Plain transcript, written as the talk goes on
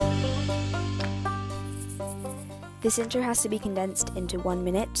This intro has to be condensed into 1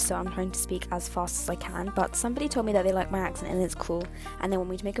 minute, so I'm trying to speak as fast as I can, but somebody told me that they like my accent and it's cool, and they want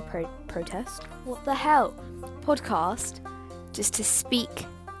me to make a protest. What the hell? Podcast? Just to speak,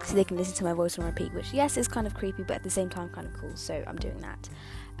 so they can listen to my voice on repeat, which yes is kind of creepy, but at the same time kind of cool, so I'm doing that.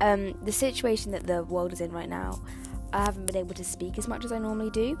 The situation that the world is in right now, I haven't been able to speak as much as I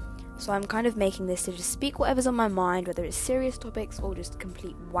normally do, so I'm kind of making this to just speak whatever's on my mind, whether it's serious topics or just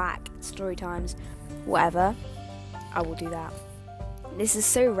complete whack story times, whatever. I will do that. This is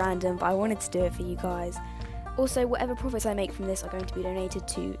so random, but I wanted to do it for you guys. Also, whatever profits I make from this are going to be donated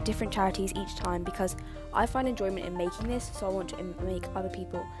to different charities each time, because I find enjoyment in making this, so I want to make other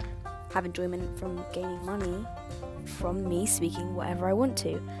people have enjoyment from gaining money from me speaking whatever I want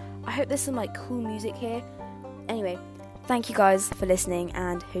to. I hope there's some cool music here. Anyway, thank you guys for listening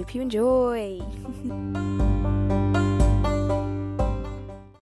and hope you enjoy.